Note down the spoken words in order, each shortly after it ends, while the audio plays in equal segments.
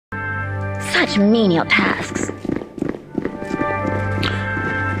Such menial tasks.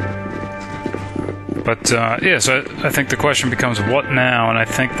 But, yeah, so I think the question becomes, what now? And I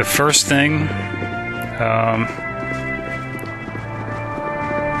think the first thing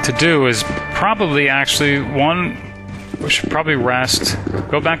to do is probably actually, one, we should probably rest,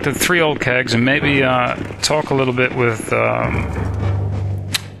 go back to the Three Old Kegs, and maybe talk a little bit with,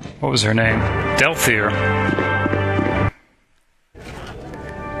 what was her name? Delthyr.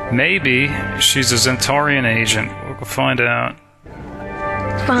 Maybe she's a Zentarian agent. We'll find out.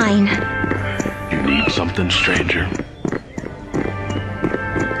 Fine. You need something, stranger.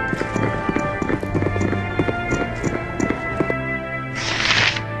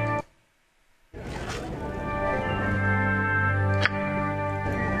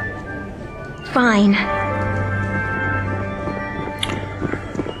 Fine.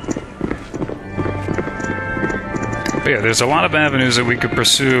 But yeah, there's a lot of avenues that we could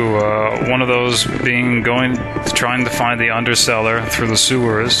pursue. One of those being trying to find the underseller through the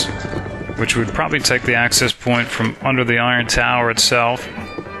sewers, which would probably take the access point from under the Iron Tower itself.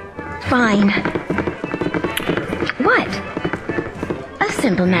 Fine. What? A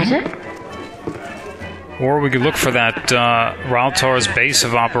simple matter. Or we could look for that Reiltar's base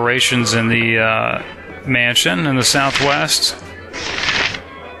of operations in the mansion in the southwest.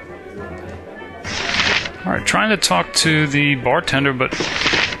 Alright, trying to talk to the bartender, but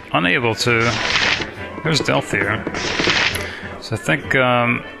unable to. There's Delthyr. So I think we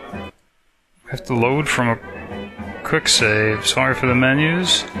have to load from a quick save. Sorry for the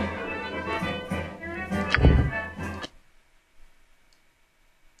menus.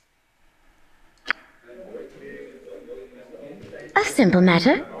 A simple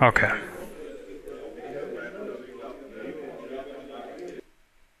matter. Okay.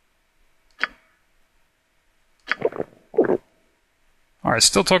 Alright,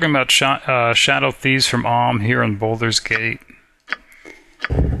 still talking about Shadow Thieves from here in Baldur's Gate.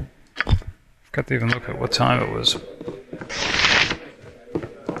 Forgot to even look at what time it was.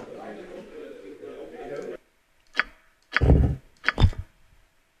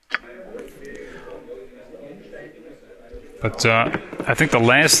 But I think the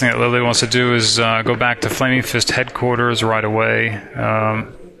last thing that Lilly wants to do is go back to Flaming Fist headquarters right away.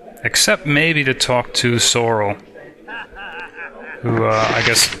 Except maybe to talk to Sorrel, who I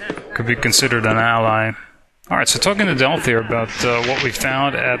guess could be considered an ally. Alright, so talking to Delthyr about what we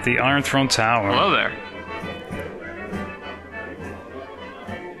found at the Iron Throne Tower. Hello there.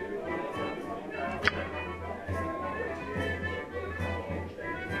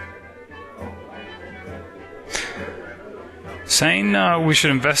 Saying we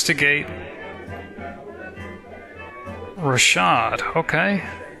should investigate Rashad. Okay.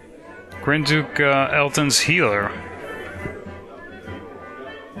 Grand Duke Eltan's healer.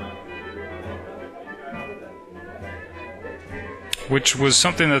 Which was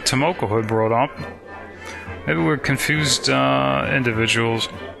something that Tomoko had brought up. Maybe we're confused individuals.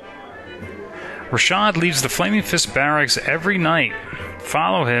 Rashad leaves the Flaming Fist barracks every night.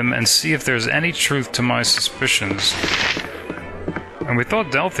 Follow him and see if there's any truth to my suspicions. And we thought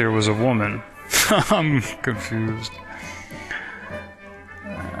Delthyr was a woman. I'm confused.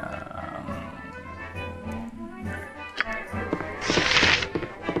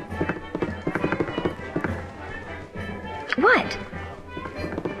 What?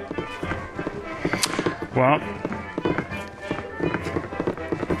 Well,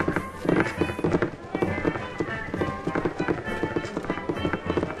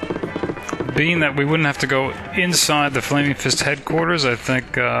 being that we wouldn't have to go inside the Flaming Fist headquarters, I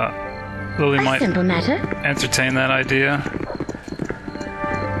think Lilly might simple matter. Entertain that idea.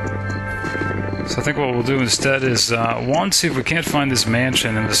 So I think what we'll do instead is, one, see if we can't find this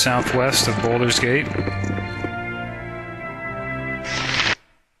mansion in the southwest of Baldur's Gate.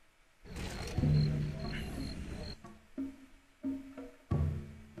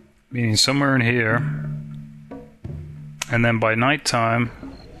 Meaning somewhere in here. And then by nighttime...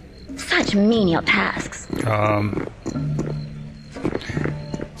 Such menial tasks.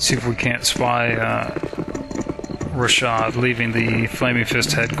 See if we can't spy Rashad leaving the Flaming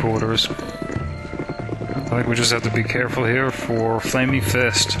Fist headquarters. I think we just have to be careful here for Flaming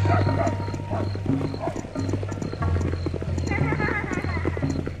Fist.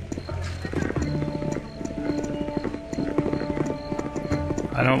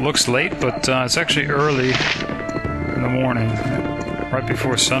 I know it looks late, but it's actually early in the morning. Right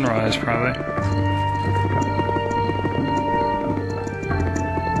before sunrise, probably.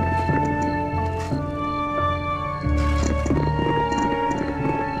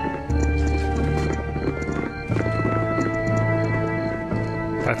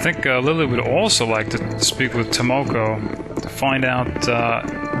 I think Lilly would also like to speak with Tomoko to find out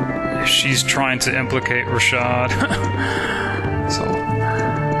if she's trying to implicate Rashad. So.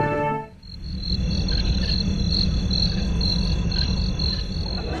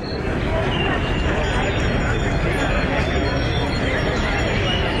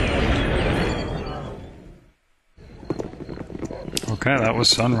 Okay, that was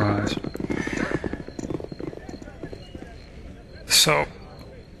sunrise. So,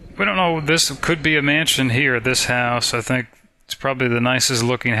 we don't know, this could be a mansion here, this house. I think it's probably the nicest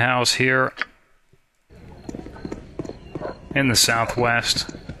looking house here in the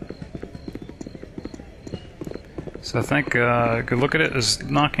southwest. So I think a good look at it is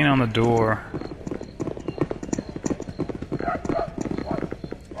knocking on the door.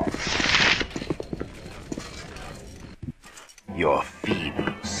 Your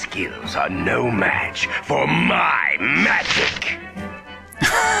feeble skills are no match for my magic!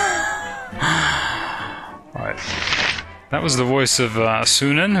 Alright. That was the voice of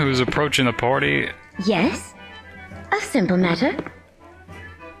Sunin, who was approaching the party. Yes? A simple matter.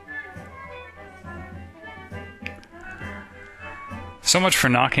 So much for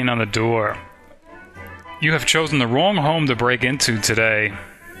knocking on the door. You have chosen the wrong home to break into today.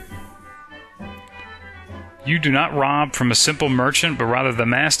 You do not rob from a simple merchant, but rather the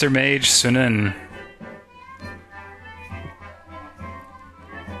master mage, Sunin.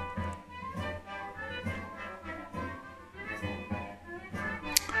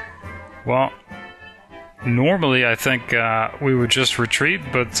 Well, normally I think we would just retreat,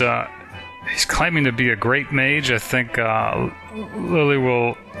 but he's claiming to be a great mage. I think Lilly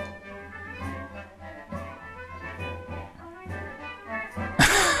will...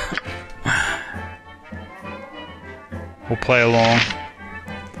 we'll play along.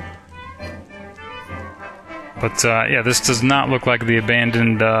 But yeah, this does not look like the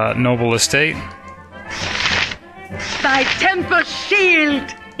abandoned noble estate. Thy Tempus shield!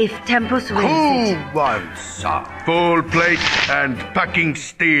 If Tempus wills it. Who wants a full plate and packing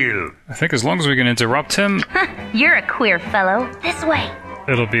steel? I think as long as we can interrupt him, You're a queer fellow. This way.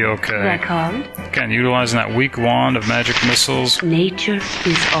 it'll be okay. Record. Again, utilizing that weak wand of magic missiles. Nature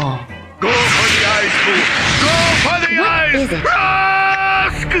is all. Go for the eyes, fool! Go for the What eyes! is it?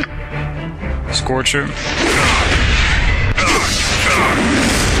 Rask! Scorcher.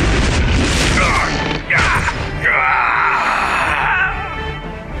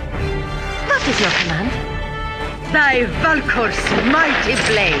 What is your command? Thy Valkor's mighty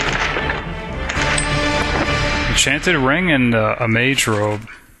blade. Enchanted ring and a mage robe.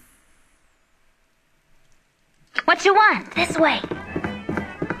 What you want? This way.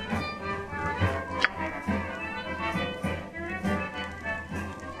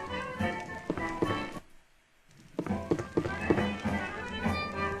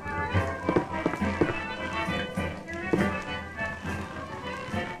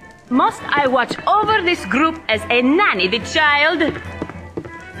 Must I watch over this group as a nanny the child?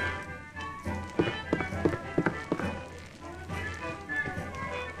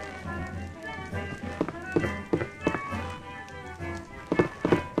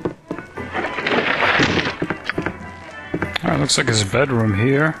 Alright, looks like his bedroom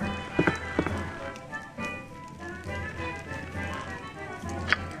here.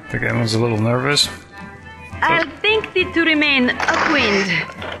 I think everyone's a little nervous. I'll think thee to remain upwind.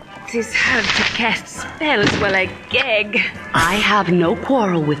 'Tis hard to cast spells while I gag. I have no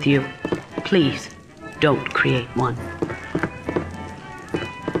quarrel with you. Please, don't create one.